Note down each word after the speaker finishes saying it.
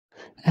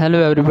Hello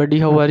everybody,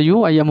 how are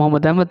you? I am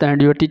Mohammed Ahmed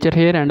and your teacher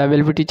here, and I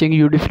will be teaching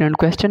you different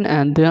question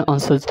and their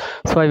answers.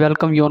 So I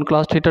welcome you on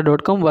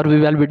classteacher.com where we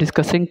will be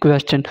discussing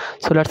question.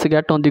 So let's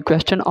get on the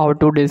question. Our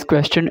today's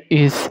question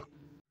is: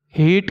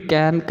 heat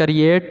can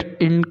create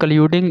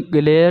including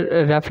glare,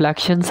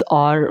 reflections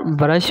or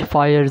brush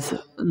fires.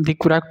 The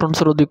correct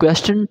answer of the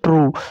question,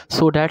 true.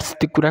 So that's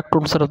the correct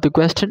answer of the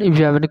question. If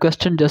you have any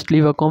question, just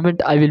leave a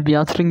comment. I will be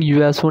answering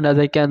you as soon as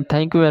I can.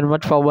 Thank you very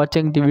much for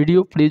watching the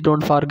video. Please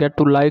don't forget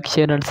to like,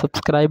 share and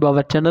subscribe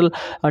our channel.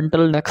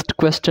 Until next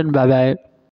question, bye bye.